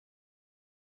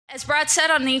As Brad said,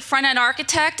 I'm the front-end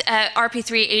architect at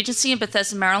RP3 Agency in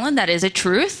Bethesda, Maryland. That is a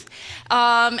truth.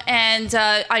 I'm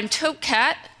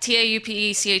Taupecat,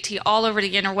 T-A-U-P-E-C-A-T, all over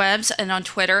the interwebs and on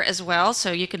Twitter as well.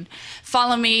 So you can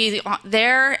follow me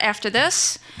there after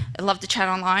this. I'd love to chat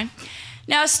online.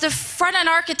 Now, as the front-end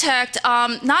architect,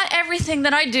 not everything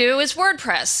that I do is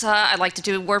WordPress. I like to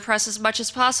do WordPress as much as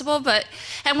possible,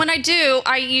 and when I do,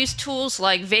 I use tools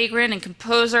like Vagrant and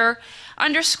Composer,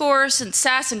 underscores and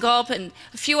SAS and Gulp, and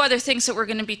a few other things that we're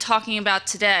going to be talking about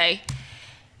today.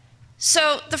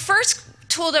 So the first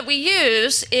tool that we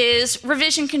use is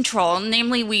revision control,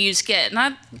 namely we use Git. And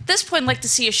at this point, I'd like to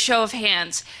see a show of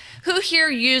hands. Who here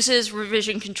uses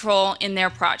revision control in their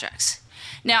projects?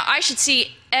 Now, I should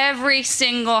see every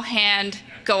single hand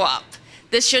go up.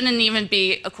 This shouldn't even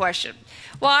be a question.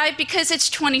 Why? Because it's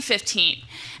 2015.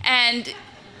 And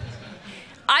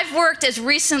I've worked as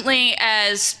recently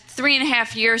as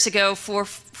 3.5 years ago for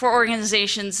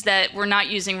organizations that were not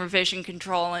using revision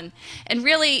control. And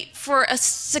really, for a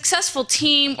successful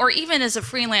team, or even as a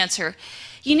freelancer,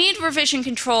 you need revision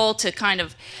control to kind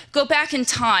of go back in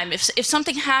time. If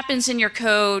something happens in your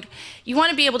code, you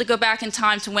want to be able to go back in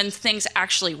time to when things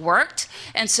actually worked.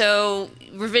 And so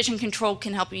revision control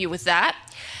can help you with that.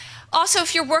 Also,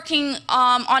 if you're working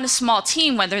on a small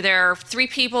team, whether there are 3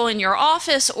 people in your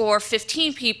office or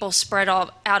 15 people spread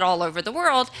out all over the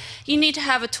world, you need to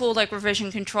have a tool like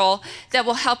revision control that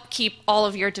will help keep all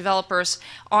of your developers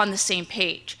on the same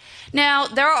page. Now,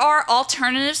 there are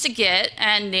alternatives to Git,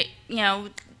 and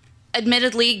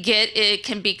admittedly, Git, it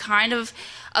can be kind of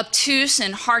obtuse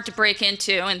and hard to break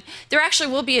into. And there actually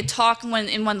will be a talk in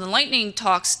one of the lightning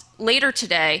talks later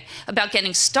today about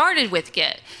getting started with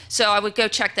Git. So I would go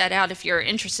check that out if you're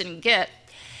interested in Git.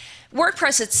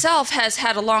 WordPress itself has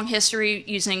had a long history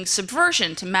using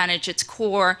Subversion to manage its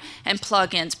core and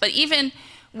plugins, but even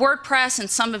WordPress and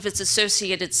some of its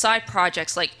associated side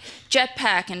projects like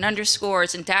Jetpack and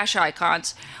underscores and dash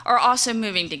icons are also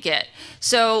moving to Git.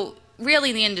 So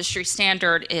really the industry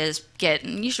standard is Git,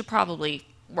 and you should probably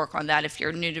work on that if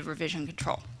you're new to revision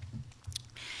control.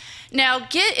 Now,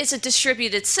 Git is a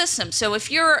distributed system, so if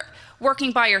you're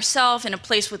working by yourself in a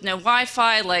place with no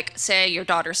Wi-Fi, like, say, your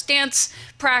daughter's dance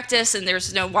practice and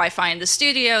there's no Wi-Fi in the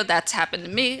studio, that's happened to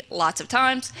me lots of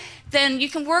times, then you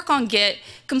can work on Git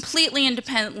completely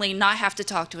independently, not have to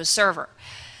talk to a server.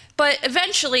 But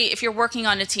eventually, if you're working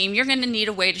on a team, you're going to need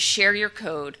a way to share your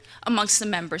code amongst the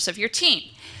members of your team.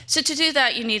 So to do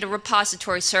that, you need a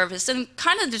repository service, and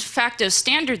kind of the de facto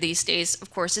standard these days, of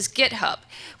course, is GitHub,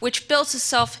 which builds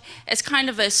itself as kind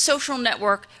of a social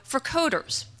network for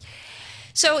coders.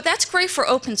 So that's great for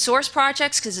open source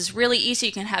projects because it's really easy.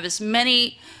 You can have as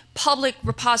many public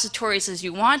repositories as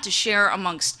you want to share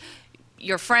amongst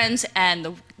your friends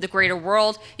and the greater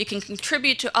world. You can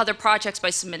contribute to other projects by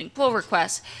submitting pull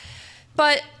requests.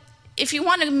 But if you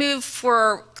want to move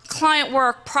for client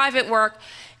work, private work,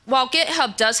 while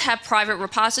GitHub does have private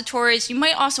repositories, you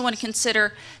might also want to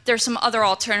consider there's some other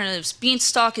alternatives.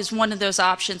 Beanstalk is one of those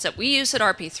options that we use at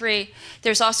RP3.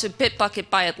 There's also Bitbucket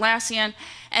by Atlassian.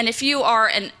 And if you are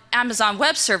an Amazon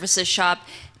Web Services shop,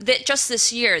 just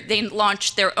this year, they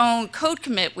launched their own code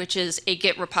commit, which is a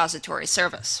Git repository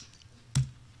service.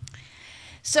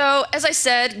 So, as I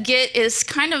said, Git is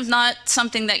kind of not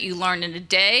something that you learn in a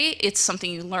day. It's something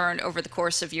you learn over the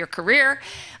course of your career.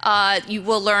 You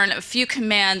will learn a few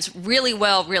commands really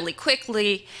well, really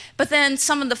quickly, but then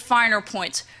some of the finer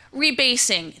points,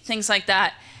 rebasing, things like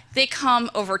that, they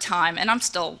come over time, and I'm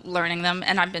still learning them,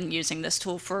 and I've been using this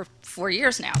tool for 4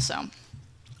 years now. So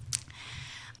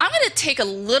I'm going to take a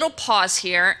little pause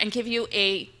here and give you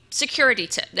a security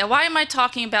tip. Now, why am I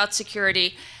talking about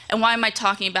security? And why am I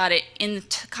talking about it in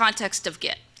the context of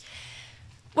Git?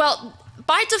 Well,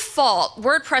 by default,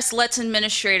 WordPress lets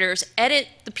administrators edit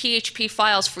the PHP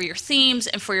files for your themes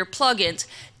and for your plugins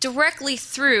directly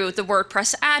through the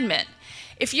WordPress admin.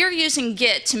 If you're using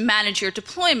Git to manage your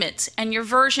deployments and your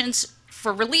versions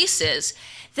for releases,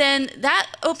 then that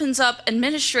opens up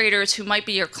administrators who might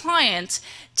be your clients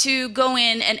to go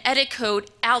in and edit code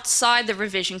outside the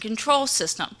revision control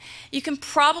system. You can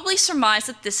probably surmise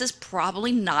that this is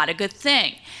probably not a good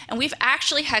thing. And we've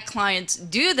actually had clients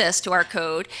do this to our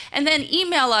code and then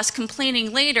email us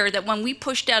complaining later that when we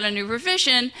pushed out a new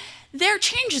revision, their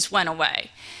changes went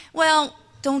away. Well,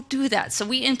 don't do that. So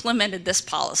we implemented this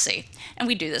policy, and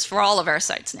we do this for all of our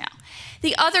sites now.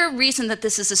 The other reason that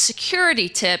this is a security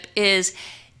tip is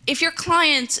if your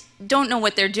clients don't know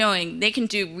what they're doing, they can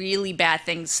do really bad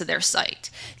things to their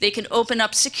site. They can open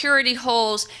up security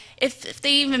holes. If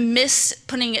they even miss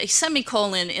putting a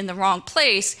semicolon in the wrong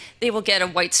place, they will get a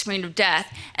white screen of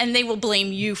death, and they will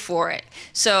blame you for it.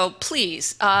 So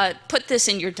please, put this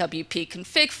in your WP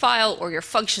config file or your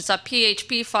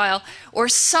functions.php file or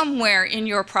somewhere in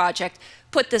your project.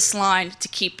 Put this line to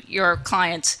keep your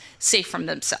clients safe from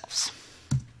themselves.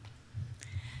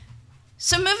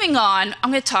 So moving on,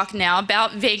 I'm going to talk now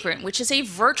about Vagrant, which is a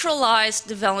virtualized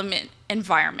development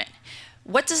environment.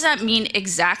 What does that mean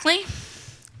exactly?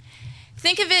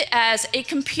 Think of it as a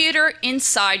computer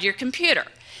inside your computer.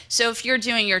 So if you're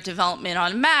doing your development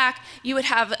on a Mac, you would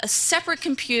have a separate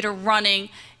computer running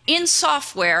in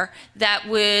software that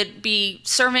would be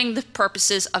serving the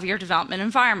purposes of your development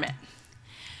environment.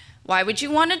 Why would you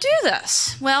want to do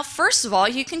this? Well, first of all,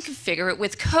 you can configure it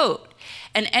with code.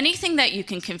 And anything that you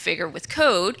can configure with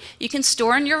code, you can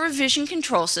store in your revision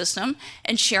control system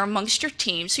and share amongst your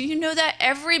team, so you know that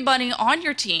everybody on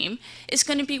your team is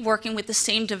going to be working with the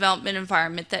same development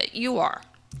environment that you are.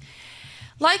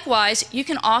 Likewise, you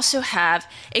can also have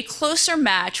a closer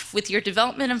match with your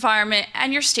development environment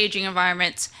and your staging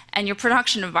environments and your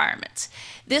production environments.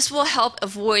 This will help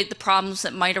avoid the problems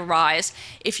that might arise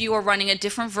if you are running a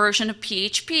different version of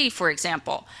PHP, for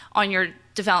example, on your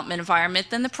development environment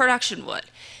than the production would.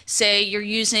 Say you're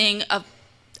using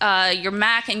your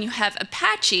Mac and you have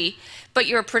Apache, but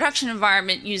your production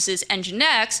environment uses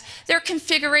Nginx, there are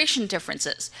configuration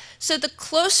differences. So the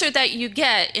closer that you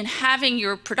get in having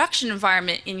your production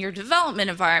environment in your development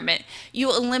environment, you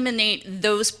eliminate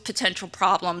those potential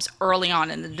problems early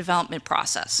on in the development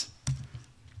process.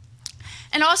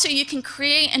 And also, you can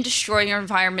create and destroy your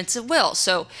environments at will.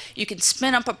 So you can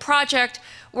spin up a project,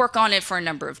 work on it for a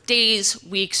number of days,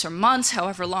 weeks, or months,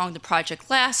 however long the project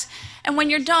lasts. And when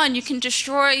you're done, you can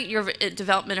destroy your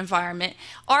development environment,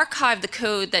 archive the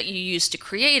code that you used to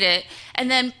create it,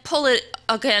 and then pull it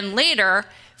again later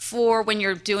for when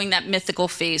you're doing that mythical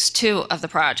phase 2 of the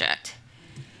project.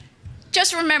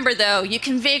 Just remember, though, you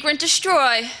can Vagrant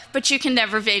destroy, but you can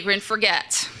never Vagrant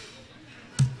forget.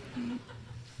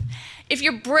 If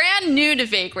you're brand new to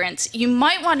Vagrants, you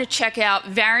might want to check out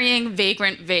Varying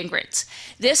Vagrant Vagrants.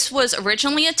 This was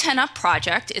originally a 10-up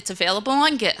project. It's available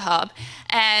on GitHub,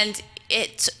 and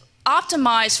it's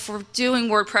optimized for doing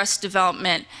WordPress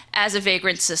development as a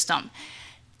Vagrant system.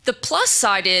 The plus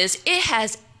side is it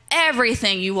has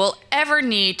everything you will ever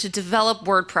need to develop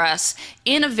WordPress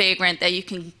in a Vagrant that you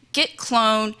can git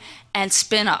clone and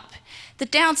spin up. The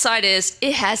downside is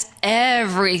it has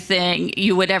everything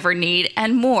you would ever need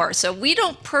and more. So we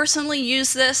don't personally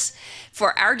use this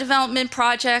for our development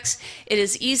projects. It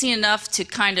is easy enough to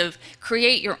kind of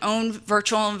create your own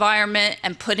virtual environment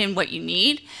and put in what you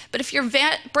need. But if you're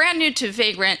brand new to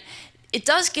Vagrant, it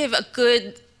does give a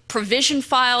good provision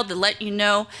file to let you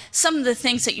know some of the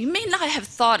things that you may not have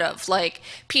thought of, like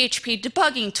PHP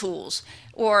debugging tools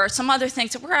or some other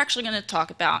things that we're actually going to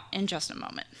talk about in just a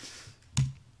moment.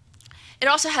 It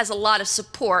also has a lot of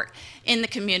support in the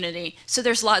community, so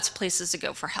there's lots of places to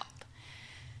go for help.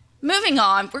 Moving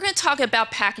on, we're going to talk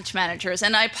about package managers,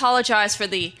 and I apologize for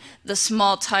the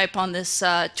small type on this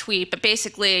tweet, but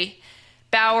basically,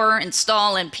 Bower,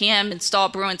 install, npm, install,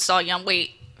 brew, install, yum,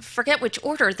 wait, forget which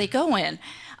order they go in.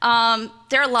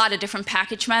 There are a lot of different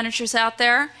package managers out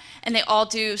there, and they all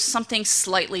do something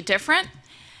slightly different.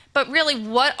 But really,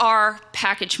 what are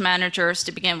package managers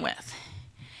to begin with?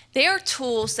 They are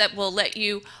tools that will let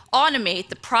you automate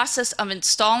the process of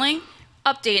installing,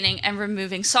 updating, and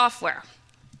removing software.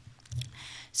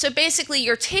 So basically,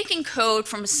 you're taking code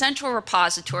from a central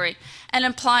repository and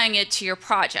applying it to your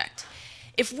project.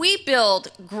 If we build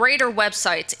greater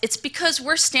websites, it's because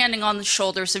we're standing on the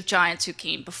shoulders of giants who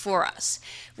came before us.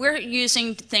 We're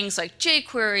using things like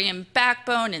jQuery and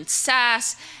Backbone and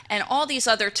Sass and all these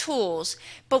other tools,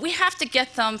 but we have to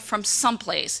get them from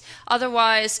someplace.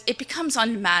 Otherwise, it becomes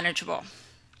unmanageable.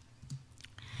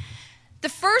 The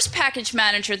first package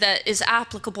manager that is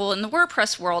applicable in the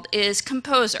WordPress world is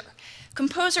Composer.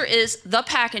 Composer is the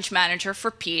package manager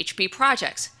for PHP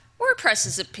projects. WordPress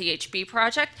is a PHP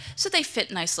project, so they fit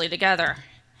nicely together.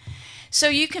 So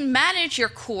you can manage your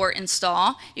core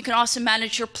install. You can also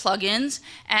manage your plugins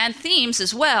and themes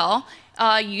as well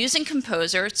using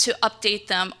Composer to update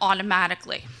them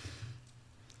automatically.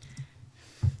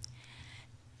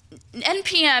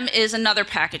 NPM is another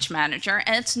package manager,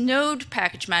 and it's Node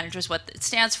Package Manager is what it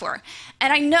stands for.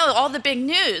 And I know all the big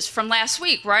news from last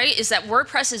week, right, is that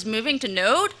WordPress is moving to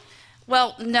Node.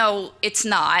 Well, no, it's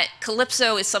not.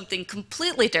 Calypso is something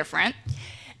completely different,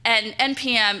 and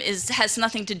NPM has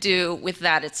nothing to do with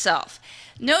that itself.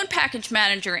 Node Package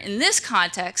Manager in this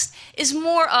context is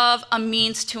more of a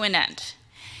means to an end.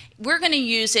 We're going to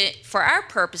use it for our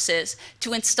purposes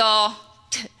to install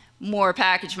more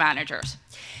package managers.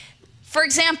 For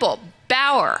example,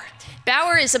 Bower.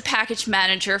 Bower is a package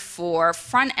manager for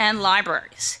front-end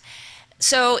libraries.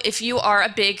 So if you are a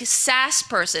big SAS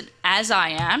person, as I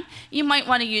am, you might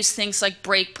want to use things like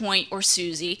Breakpoint or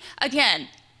Suzy. Again,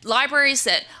 libraries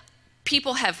that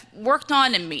people have worked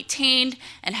on and maintained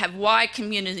and have wide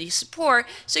community support,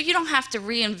 so you don't have to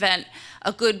reinvent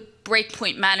a good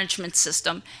breakpoint management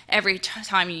system every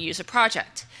time you use a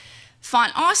project.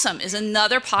 Font Awesome is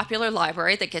another popular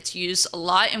library that gets used a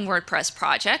lot in WordPress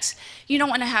projects. You don't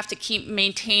want to have to keep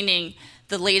maintaining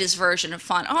the latest version of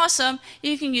Font Awesome.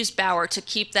 You can use Bower to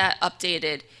keep that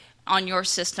updated on your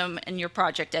system and your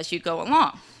project as you go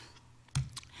along.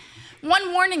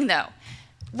 One warning though,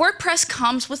 WordPress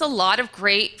comes with a lot of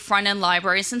great front-end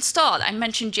libraries installed. I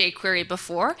mentioned jQuery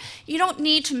before. You don't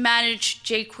need to manage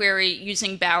jQuery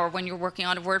using Bower when you're working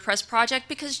on a WordPress project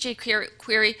because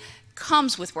jQuery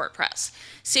comes with WordPress.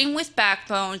 Same with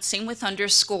Backbone, same with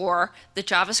Underscore, the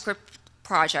JavaScript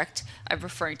project I'm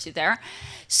referring to there.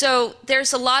 So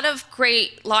there's a lot of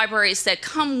great libraries that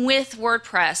come with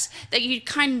WordPress that you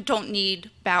kind of don't need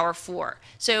Bower for.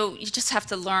 So you just have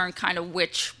to learn kind of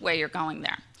which way you're going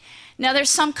there. Now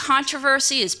there's some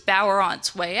controversy. Is Bower on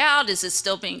its way out? Is it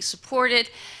still being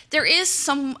supported? There is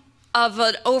some of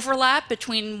an overlap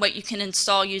between what you can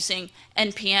install using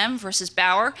NPM versus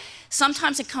Bower.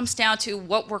 Sometimes it comes down to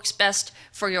what works best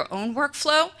for your own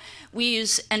workflow. We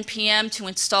use NPM to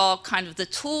install kind of the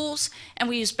tools, and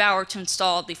we use Bower to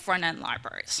install the front-end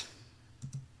libraries.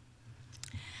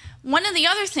 One of the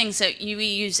other things that we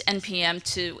use NPM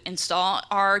to install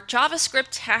are JavaScript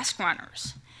task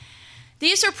runners.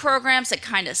 These are programs that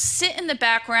kind of sit in the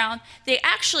background. They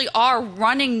actually are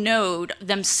running Node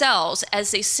themselves as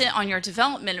they sit on your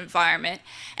development environment,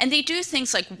 and they do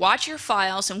things like watch your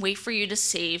files and wait for you to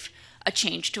save a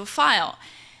change to a file.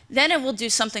 Then it will do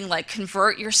something like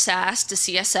convert your SAS to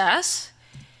CSS.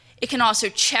 It can also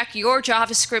check your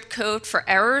JavaScript code for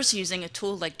errors using a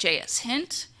tool like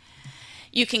JSHint.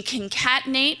 You can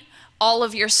concatenate all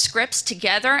of your scripts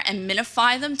together and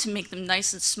minify them to make them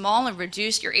nice and small and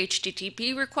reduce your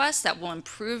HTTP requests. That will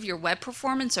improve your web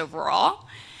performance overall,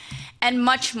 and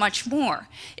much, much more.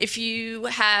 If you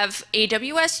have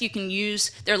AWS, you can use,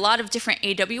 there are a lot of different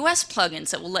AWS plugins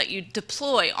that will let you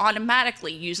deploy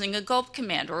automatically using a Gulp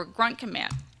command or a Grunt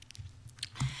command.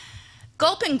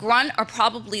 Gulp and Grunt are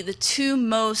probably the two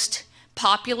most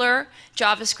popular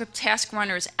JavaScript task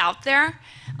runners out there.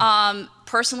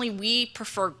 Personally, we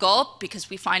prefer Gulp because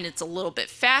we find it's a little bit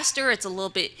faster, it's a little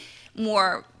bit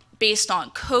more based on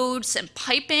codes and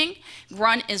piping.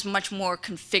 Grunt is much more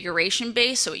configuration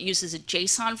based, so it uses a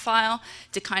JSON file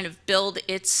to kind of build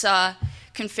its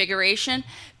configuration.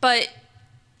 But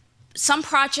some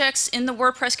projects in the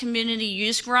WordPress community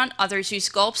use Grunt, others use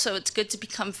Gulp, so it's good to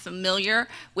become familiar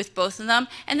with both of them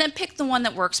and then pick the one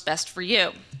that works best for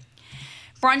you.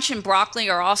 Brunch and Broccoli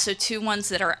are also two ones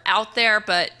that are out there,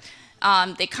 but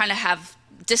they kind of have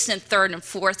distant third and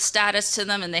fourth status to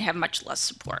them, and they have much less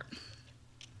support.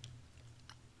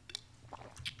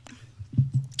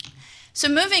 So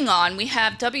moving on, we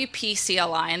have WP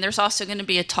CLI, and there's also going to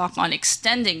be a talk on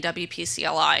extending WP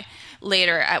CLI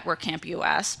later at WordCamp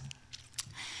US.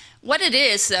 What it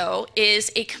is, though,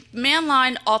 is a command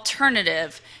line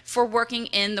alternative for working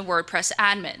in the WordPress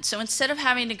admin. So instead of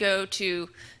having to go to,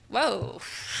 whoa,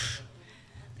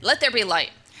 let there be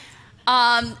light.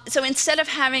 So instead of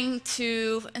having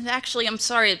to, and actually I'm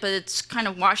sorry, but it's kind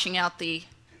of washing out the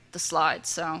slides,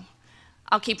 so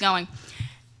I'll keep going.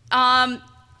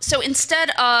 So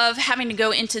instead of having to go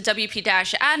into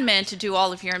WP-admin to do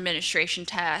all of your administration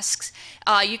tasks,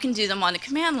 you can do them on the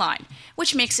command line,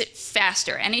 which makes it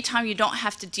faster. Anytime you don't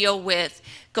have to deal with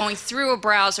going through a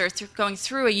browser, going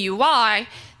through a UI,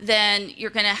 then you're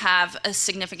going to have a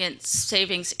significant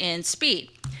savings in speed.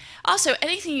 Also,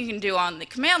 anything you can do on the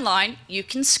command line, you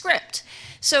can script.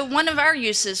 So one of our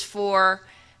uses for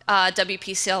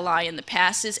WP CLI in the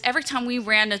past is every time we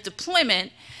ran a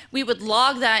deployment, we would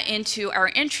log that into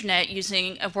our intranet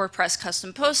using a WordPress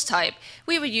custom post type.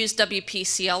 We would use WP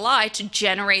CLI to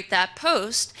generate that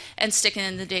post and stick it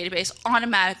in the database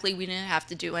automatically. We didn't have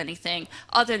to do anything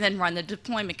other than run the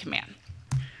deployment command.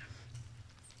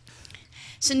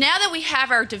 So now that we have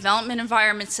our development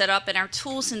environment set up and our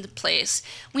tools into place,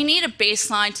 we need a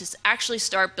baseline to actually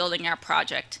start building our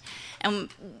project. And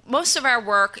most of our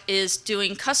work is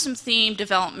doing custom theme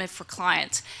development for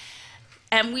clients.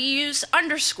 And we use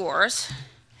Underscores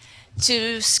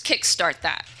to kickstart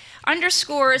that.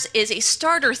 Underscores is a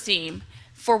starter theme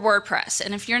for WordPress.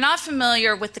 And if you're not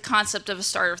familiar with the concept of a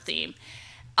starter theme,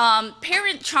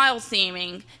 parent-child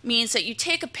theming means that you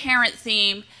take a parent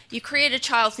theme, you create a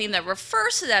child theme that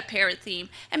refers to that parent theme,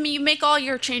 and you make all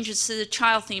your changes to the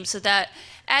child theme so that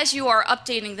as you are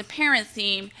updating the parent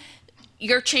theme,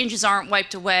 your changes aren't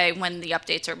wiped away when the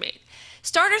updates are made.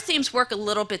 Starter themes work a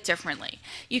little bit differently.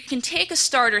 You can take a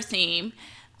starter theme,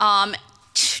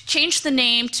 change the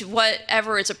name to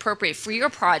whatever is appropriate for your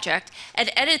project,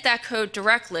 and edit that code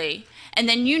directly, and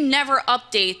then you never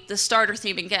update the starter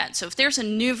theme again. So if there's a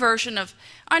new version of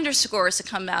underscores that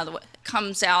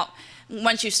comes out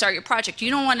once you start your project,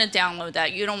 you don't want to download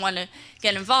that. You don't want to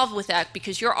get involved with that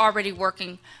because you're already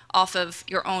working off of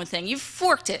your own thing. You've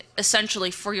forked it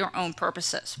essentially for your own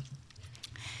purposes.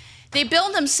 They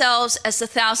bill themselves as the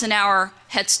 1,000-hour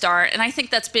head start, and I think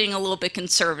that's being a little bit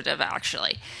conservative,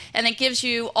 actually. And it gives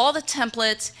you all the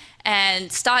templates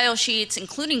and style sheets,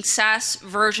 including SaaS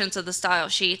versions of the style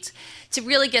sheets, to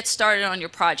really get started on your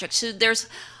project. So there's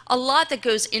a lot that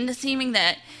goes into theming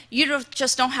that you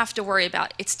just don't have to worry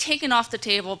about. It's taken off the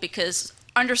table because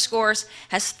Underscores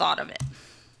has thought of it.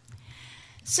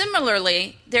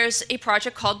 Similarly, there's a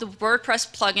project called the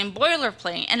WordPress plugin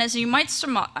boilerplate, and as you might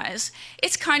surmise,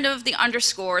 it's kind of the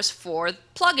Underscores for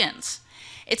plugins.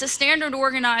 It's a standard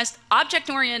organized,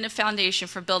 object-oriented foundation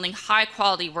for building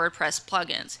high-quality WordPress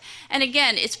plugins. And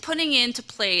again, it's putting into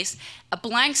place a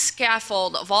blank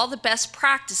scaffold of all the best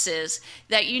practices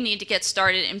that you need to get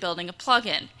started in building a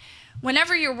plugin.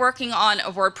 Whenever you're working on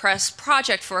a WordPress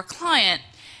project for a client,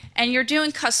 and you're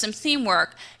doing custom theme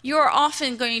work, you're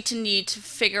often going to need to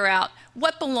figure out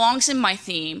what belongs in my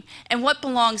theme and what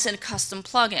belongs in a custom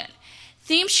plugin.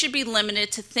 Themes should be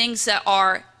limited to things that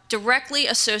are directly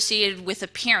associated with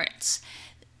appearance.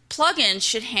 Plugins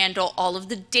should handle all of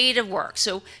the data work.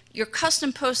 So your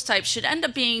custom post type should end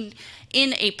up being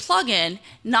in a plugin,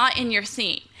 not in your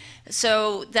theme,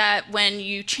 so that when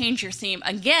you change your theme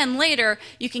again later,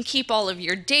 you can keep all of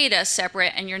your data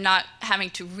separate and you're not having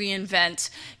to reinvent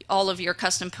all of your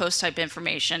custom post type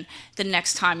information the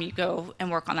next time you go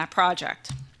and work on that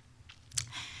project.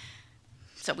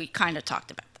 So we kind of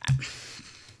talked about that.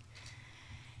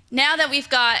 Now that we've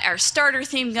got our starter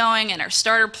theme going and our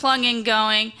starter plugin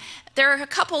going, there are a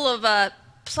couple of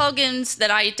plugins that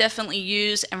I definitely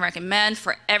use and recommend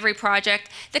for every project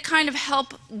that kind of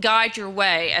help guide your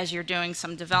way as you're doing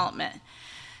some development.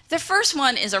 The first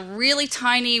one is a really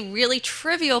tiny, really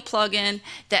trivial plugin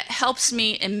that helps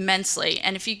me immensely.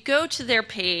 And if you go to their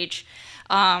page,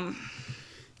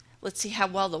 let's see how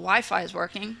well the Wi-Fi is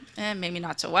working. Maybe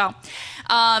not so well.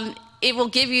 It will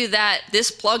give you that this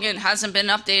plugin hasn't been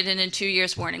updated in 2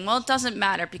 years warning. Well, it doesn't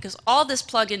matter because all this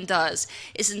plugin does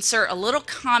is insert a little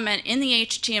comment in the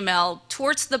HTML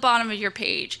towards the bottom of your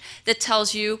page that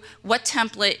tells you what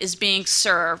template is being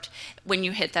served when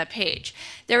you hit that page.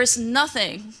 There is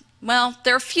nothing, well,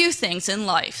 there are few things in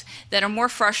life that are more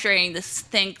frustrating to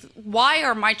think, why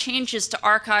are my changes to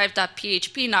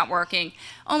archive.php not working,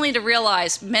 only to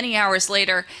realize many hours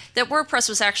later that WordPress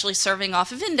was actually serving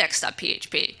off of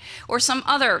index.php or some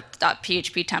other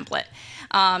 .php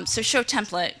template. So show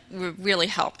template would really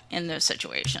help in those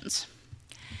situations.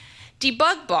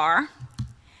 Debug bar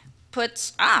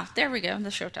puts, there we go,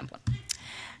 the show template.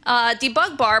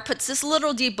 Debug bar puts this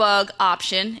little debug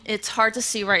option. It's hard to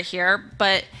see right here,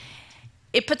 but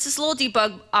it puts this little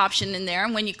debug option in there,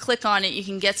 and when you click on it, you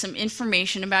can get some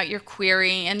information about your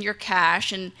query and your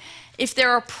cache. And if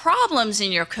there are problems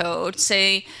in your code,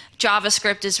 say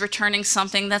JavaScript is returning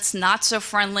something that's not so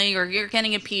friendly, or you're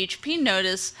getting a PHP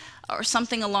notice, or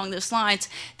something along those lines,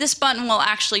 this button will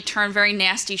actually turn very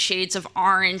nasty shades of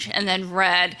orange and then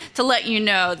red to let you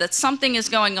know that something is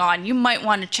going on. You might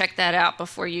want to check that out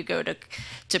before you go to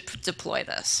deploy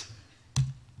this.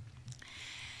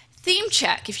 Theme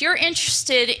check. If you're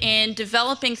interested in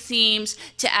developing themes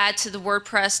to add to the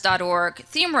WordPress.org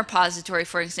theme repository,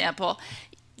 for example,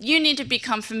 you need to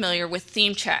become familiar with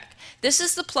theme check. This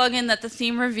is the plugin that the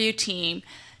theme review team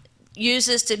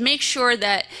uses to make sure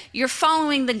that you're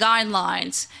following the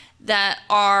guidelines that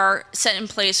are set in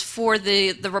place for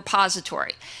the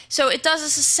repository. So it does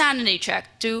this a sanity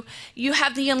check. Do you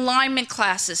have the alignment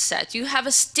classes set? Do you have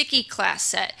a sticky class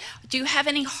set? Do you have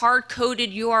any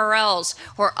hard-coded URLs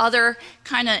or other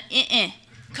kind of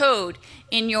code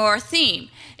in your theme?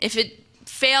 If it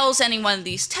fails any one of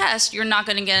these tests, you're not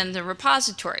going to get in the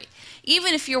repository.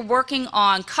 Even if you're working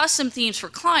on custom themes for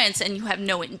clients and you have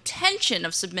no intention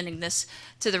of submitting this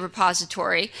to the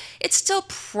repository, it's still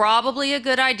probably a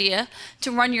good idea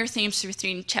to run your themes through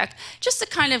theme check just to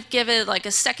kind of give it like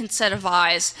a second set of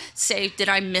eyes, say, did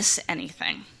I miss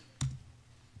anything?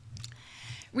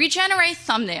 Regenerate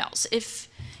thumbnails. If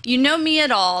you know me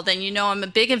at all, then you know I'm a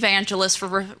big evangelist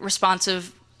for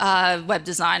responsive web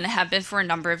design and have been for a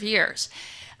number of years.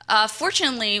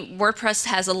 Fortunately, WordPress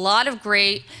has a lot of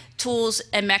great tools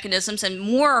and mechanisms, and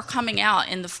more are coming out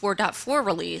in the 4.4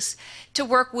 release to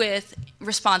work with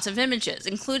responsive images,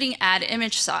 including add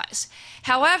image size.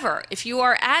 However, if you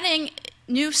are adding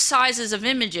new sizes of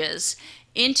images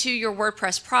into your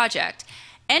WordPress project,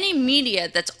 any media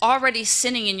that's already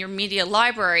sitting in your media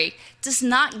library does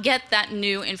not get that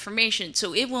new information,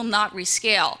 so it will not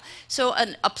rescale. So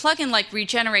a plugin like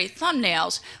Regenerate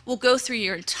Thumbnails will go through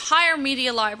your entire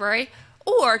media library,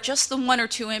 or just the 1 or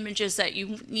 2 images that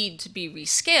you need to be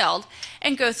rescaled,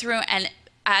 and go through and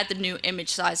add the new image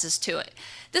sizes to it.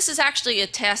 This is actually a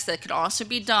task that could also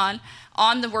be done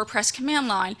on the WordPress command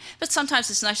line, but sometimes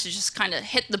it's nice to just kind of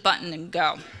hit the button and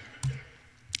go.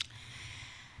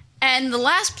 And the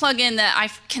last plugin that I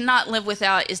cannot live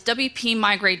without is WP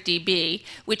Migrate DB,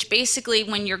 which basically,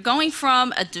 when you're going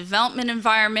from a development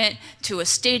environment to a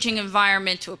staging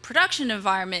environment to a production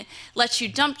environment, lets you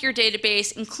dump your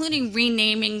database, including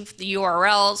renaming the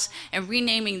URLs and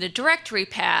renaming the directory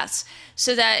paths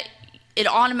so that it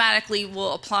automatically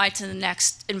will apply to the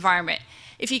next environment.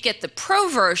 If you get the Pro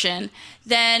version,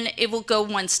 then it will go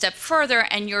one step further,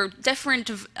 and your different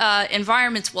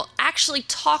environments will actually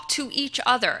talk to each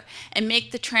other and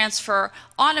make the transfer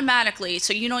automatically,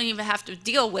 so you don't even have to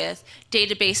deal with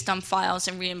database dump files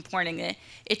and re-importing it.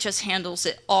 It just handles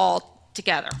it all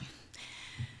together.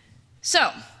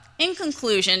 So, in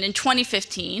conclusion, in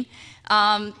 2015,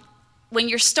 when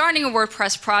you're starting a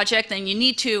WordPress project, then you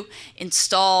need to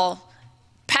install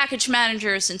package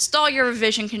managers, install your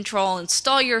revision control,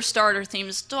 install your starter theme,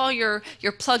 install your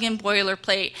plugin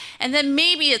boilerplate, and then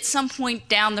maybe at some point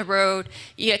down the road,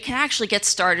 you can actually get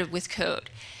started with code.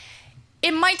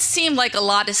 It might seem like a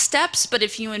lot of steps, but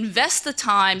if you invest the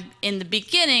time in the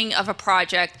beginning of a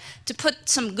project to put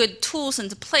some good tools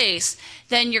into place,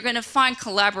 then you're going to find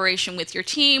collaboration with your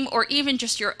team, or even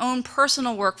just your own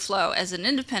personal workflow as an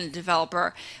independent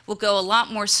developer will go a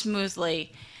lot more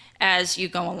smoothly as you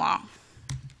go along.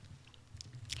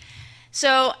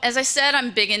 So, as I said,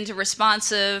 I'm big into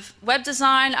responsive web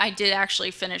design. I did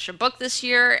actually finish a book this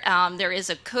year. There is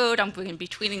a code. I'm going to be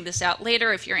tweeting this out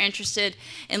later if you're interested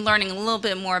in learning a little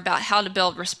bit more about how to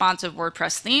build responsive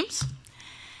WordPress themes.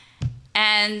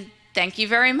 And thank you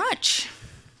very much.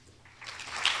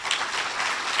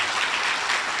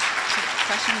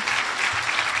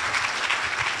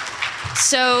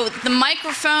 So the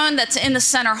microphone that's in the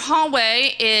center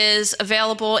hallway is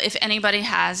available if anybody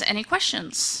has any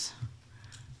questions.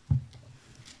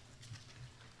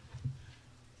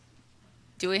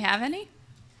 Do we have any?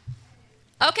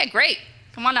 Okay, great.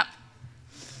 Come on up.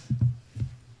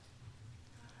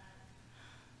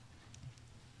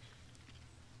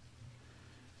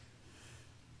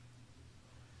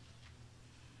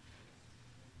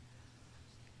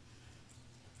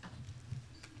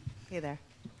 Hey there.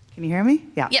 Can you hear me?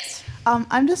 Yeah. Yes.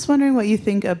 I'm just wondering what you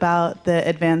think about the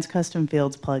Advanced Custom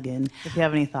Fields plugin, if you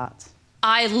have any thoughts.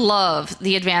 I love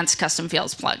the Advanced Custom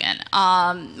Fields plugin.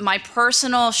 My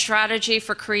personal strategy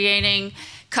for creating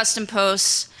custom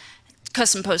post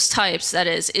types, that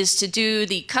is to do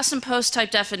the custom post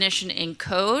type definition in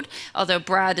code, although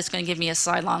Brad is going to give me a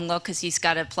sidelong look because he's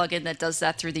got a plugin that does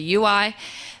that through the UI.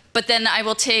 But then I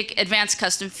will take Advanced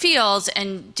Custom Fields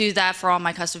and do that for all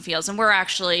my custom fields. And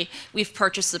we've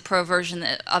purchased the Pro version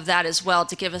of that as well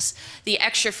to give us the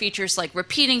extra features like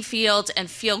repeating fields and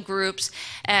field groups.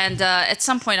 And at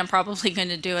some point, I'm probably going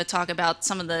to do a talk about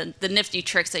some of the nifty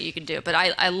tricks that you can do. But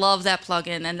I love that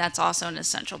plugin, and that's also an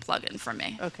essential plugin for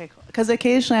me. Okay, cool. Because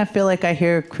occasionally I feel like I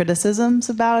hear criticisms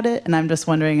about it, and I'm just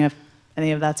wondering if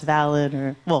any of that's valid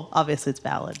or, well, obviously it's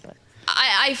valid, but.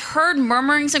 I've heard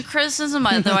murmurings and criticism,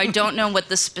 although I don't know what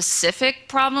the specific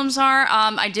problems are.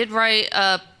 I did write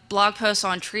a blog post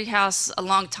on Treehouse a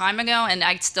long time ago, and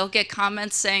I still get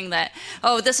comments saying that,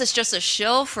 oh, this is just a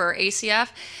shill for ACF.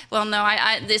 Well, no,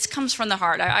 this comes from the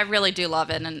heart. I really do love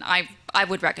it, and I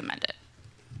would recommend it.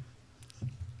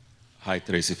 Hi,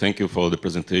 Tracy. Thank you for the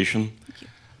presentation.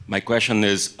 My question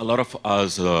is, a lot of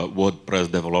us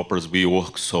WordPress developers, we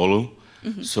work solo.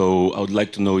 Mm-hmm. So I would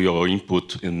like to know your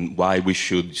input in why we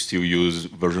should still use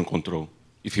version control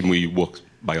if we work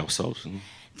by ourselves.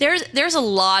 There's a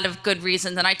lot of good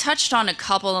reasons, and I touched on a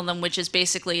couple of them, which is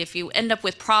basically if you end up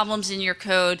with problems in your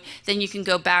code, then you can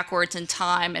go backwards in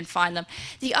time and find them.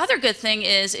 The other good thing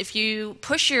is if you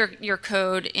push your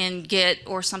code in Git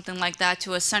or something like that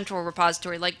to a central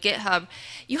repository like GitHub,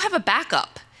 you have a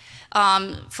backup.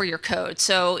 for your code.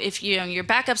 So if your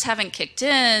backups haven't kicked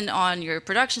in on your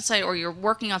production site, or you're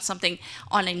working on something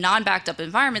on a non-backed up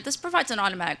environment, this provides an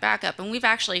automatic backup. And we've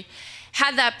actually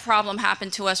had that problem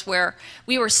happen to us where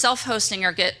we were self-hosting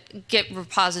our Git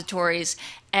repositories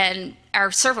and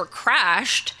our server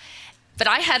crashed, but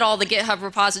I had all the GitHub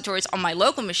repositories on my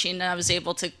local machine, and I was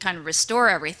able to kind of restore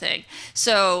everything.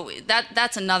 So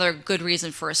that's another good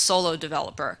reason for a solo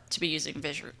developer to be using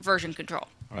version control.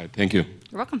 All right, thank you.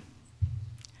 You're welcome.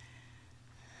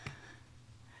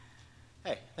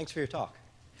 Hey, thanks for your talk.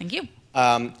 Thank you.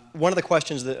 One of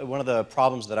the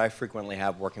problems that I frequently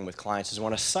have working with clients is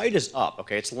when a site is up,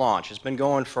 okay, it's launched, it's been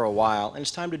going for a while, and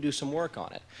it's time to do some work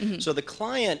on it. Mm-hmm. So the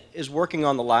client is working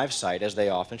on the live site, as they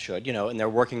often should, and they're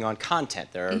working on content.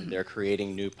 They're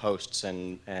creating new posts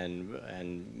and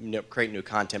create new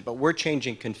content, but we're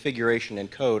changing configuration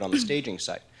and code on the staging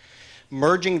site.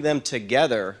 Merging them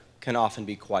together can often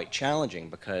be quite challenging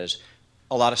because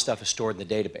a lot of stuff is stored in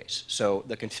the database. So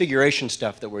the configuration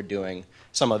stuff that we're doing,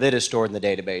 some of it is stored in the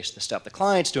database. The stuff the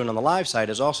client's doing on the live side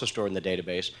is also stored in the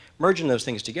database. Merging those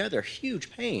things together,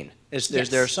 huge pain. Is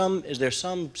there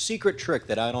some secret trick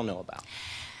that I don't know about?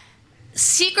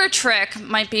 Secret trick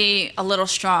might be a little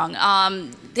strong.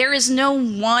 There is no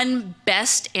one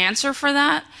best answer for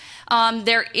that.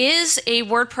 There is a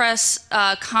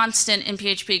WordPress constant in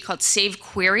PHP called save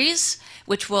queries,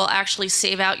 which will actually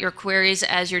save out your queries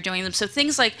as you're doing them. So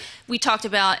things like we talked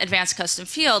about advanced custom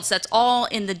fields, that's all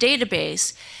in the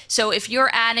database. So if you're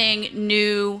adding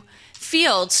new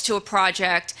fields to a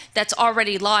project that's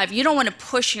already live, you don't want to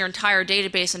push your entire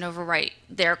database and overwrite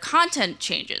their content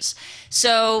changes.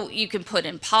 So you can put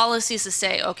in policies to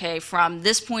say, okay, from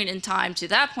this point in time to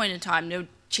that point in time, no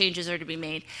changes are to be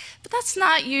made. But that's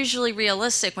not usually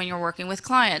realistic when you're working with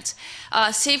clients.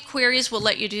 Save queries will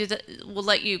let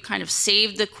you kind of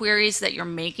save the queries that you're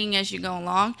making as you go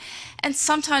along. And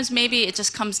sometimes maybe it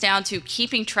just comes down to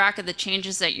keeping track of the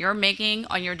changes that you're making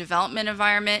on your development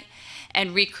environment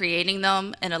and recreating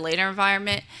them in a later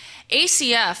environment.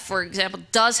 ACF, for example,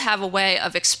 does have a way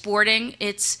of exporting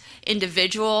its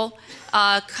individual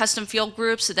custom field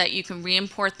groups so that you can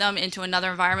re-import them into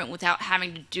another environment without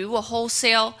having to do a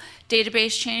wholesale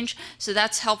database change. So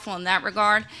that's helpful in that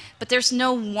regard. But there's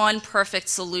no one perfect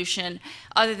solution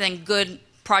other than good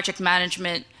project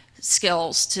management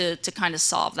skills to kind of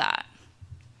solve that.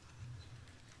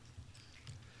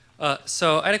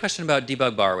 So I had a question about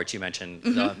debug bar, which you mentioned,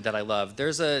 that I love.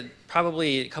 There's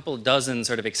probably a couple dozen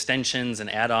sort of extensions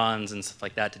and add-ons and stuff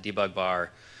like that to debug bar,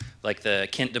 like the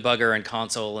Kint debugger and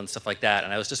console and stuff like that.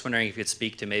 And I was just wondering if you could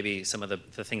speak to maybe some of the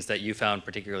things that you found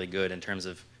particularly good in terms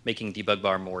of making debug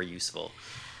bar more useful.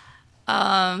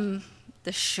 The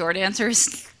short answer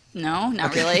is no,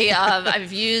 not really.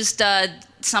 I've used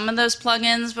some of those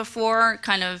plugins before.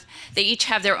 They each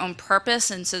have their own purpose,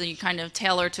 and so you kind of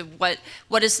tailor to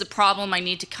what is the problem I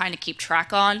need to kind of keep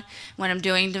track on when I'm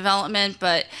doing development.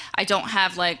 But I don't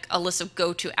have like a list of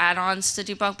go-to add-ons to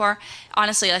debug bar.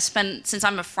 Honestly, since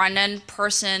I'm a front-end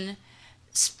person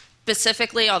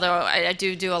specifically, although I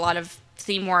do a lot of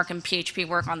theme work and PHP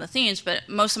work on the themes, but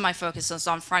most of my focus is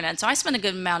on front end. So I spend a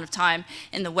good amount of time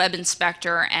in the web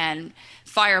inspector and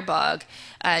Firebug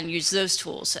and use those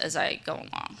tools as I go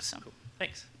along. So cool.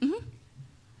 Thanks. Mm-hmm.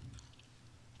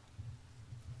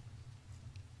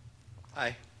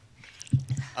 Hi.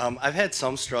 I've had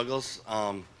some struggles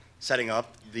setting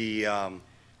up the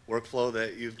workflow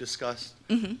that you've discussed.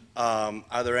 Mm-hmm.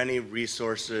 Are there any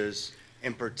resources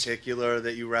in particular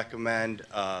that you recommend?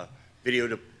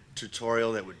 Video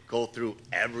tutorial that would go through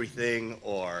everything,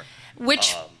 or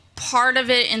which part of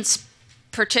it in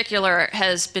particular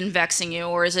has been vexing you,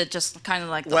 or is it just kind of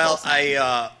like the whole thing?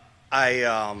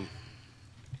 I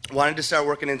wanted to start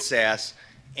working in SaaS,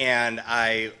 and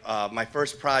my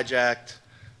first project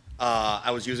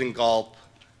I was using Gulp.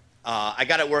 I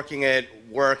got it working at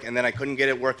work, and then I couldn't get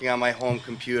it working on my home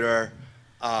computer,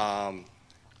 and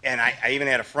I even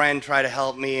had a friend try to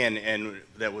help me, and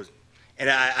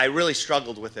I really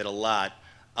struggled with it a lot,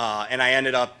 and I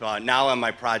ended up, now on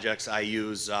my projects, I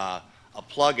use a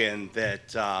plugin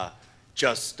that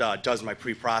just does my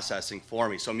pre-processing for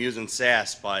me. So I'm using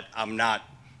SaaS, but I'm not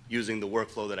using the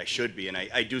workflow that I should be, and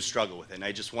I do struggle with it, and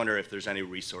I just wonder if there's any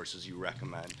resources you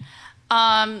recommend.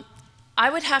 I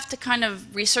would have to kind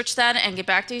of research that and get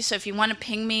back to you. So if you want to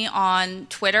ping me on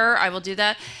Twitter, I will do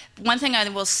that. One thing I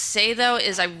will say, though,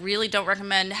 is I really don't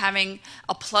recommend having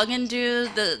a plugin do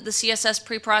the CSS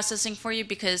pre-processing for you,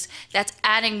 because that's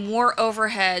adding more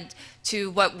overhead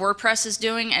to what WordPress is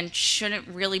doing and shouldn't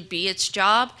really be its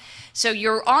job. So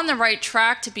you're on the right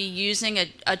track to be using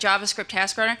a JavaScript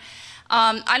task runner.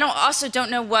 I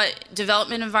don't know what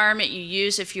development environment you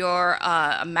use if you're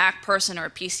a Mac person or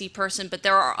a PC person, but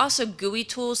there are also GUI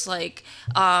tools like,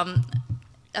 well,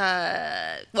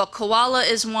 Koala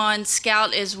is one,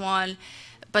 Scout is one,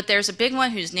 but there's a big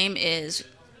one whose name is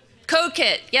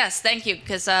CodeKit. Yes, thank you,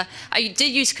 because I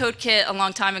did use CodeKit a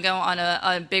long time ago on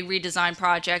a big redesign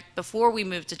project before we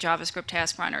moved to JavaScript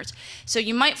task runners. So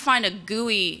you might find a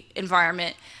GUI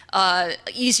environment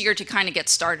easier to kind of get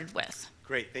started with.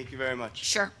 Great, thank you very much.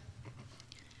 Sure.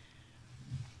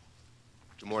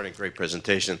 Good morning, great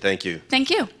presentation, thank you. Thank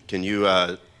you. Can you,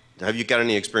 have you got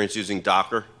any experience using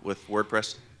Docker with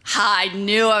WordPress? I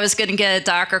knew I was going to get a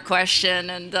Docker question,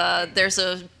 and there's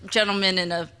a gentleman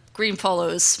in a green polo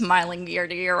who's smiling ear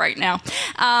to ear right now.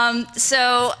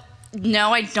 So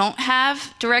no, I don't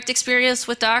have direct experience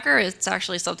with Docker. It's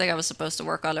actually something I was supposed to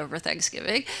work on over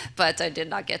Thanksgiving, but I did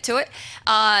not get to it.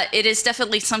 It is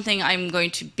definitely something I'm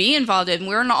going to be involved in.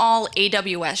 We're an all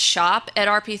AWS shop at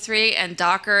RP3, and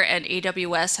Docker and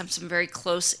AWS have some very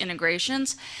close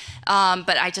integrations,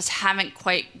 but I just haven't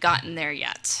quite gotten there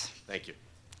yet. Thank you.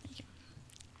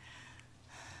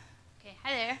 Okay,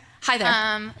 hi there. Hi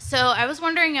there. So I was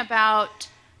wondering about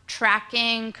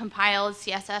tracking compiled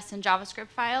CSS and JavaScript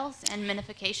files and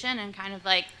minification, and kind of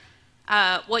like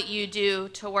what you do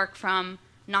to work from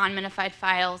non-minified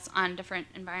files on different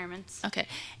environments. Okay.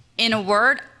 In a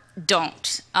word,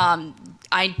 don't.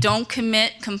 I don't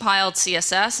commit compiled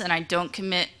CSS, and I don't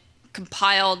commit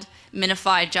compiled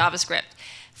minified JavaScript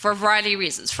for a variety of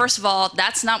reasons. First of all,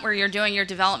 that's not where you're doing your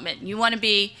development. You want to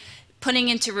be putting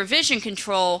into revision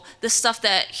control the stuff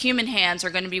that human hands are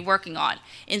going to be working on.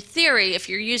 In theory, if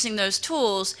you're using those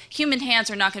tools, human hands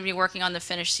are not going to be working on the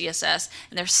finished CSS,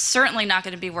 and they're certainly not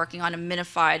going to be working on a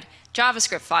minified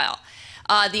JavaScript file.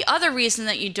 The other reason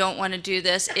that you don't want to do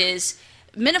this is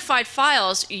minified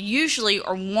files usually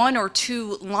are 1 or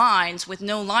 2 lines with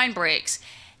no line breaks.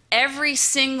 Every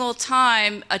single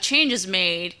time a change is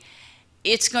made,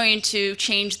 it's going to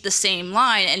change the same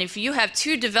line. And if you have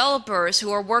 2 developers who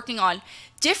are working on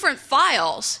different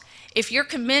files, if you're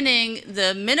committing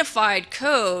the minified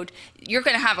code, you're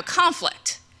going to have a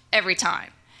conflict every time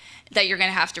that you're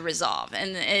going to have to resolve.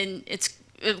 And it's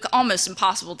almost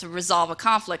impossible to resolve a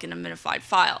conflict in a minified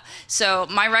file. So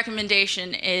my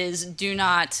recommendation is do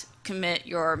not commit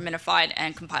your minified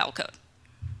and compile code.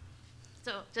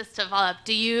 So just to follow up,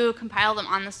 do you compile them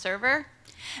on the server?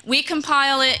 We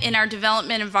compile it in our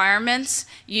development environments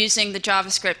using the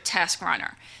JavaScript task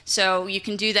runner. So you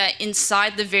can do that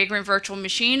inside the Vagrant virtual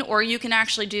machine, or you can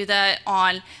actually do that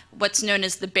on what's known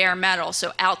as the bare metal.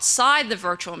 So outside the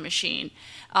virtual machine,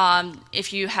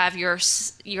 if you have your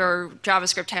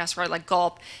JavaScript task runner like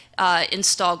Gulp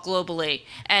installed globally.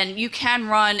 And you can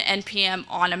run NPM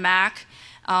on a Mac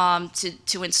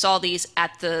to install these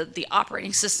at the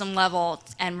operating system level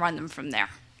and run them from there.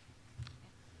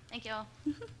 Thank you.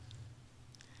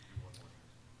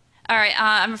 All right,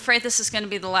 I'm afraid this is going to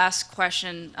be the last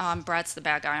question. Brad's the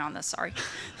bad guy on this, sorry.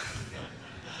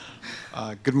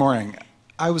 Good morning.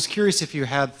 I was curious if you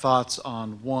had thoughts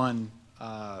on, one,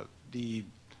 the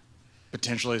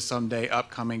potentially someday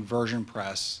upcoming version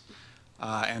press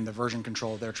and the version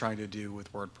control they're trying to do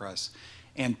with WordPress,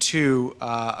 and 2,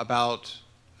 about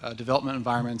development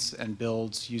environments and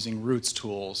builds using roots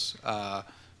tools,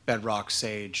 Bedrock,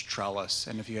 Sage, Trellis,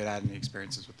 and if you had had any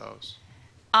experiences with those.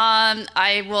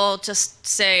 I will just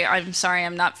say I'm sorry,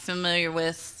 I'm not familiar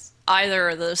with either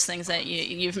of those things that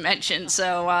you've mentioned,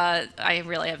 so I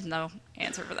really have no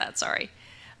answer for that, sorry.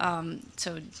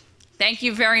 So thank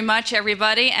you very much,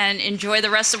 everybody, and enjoy the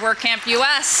rest of WordCamp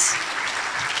US.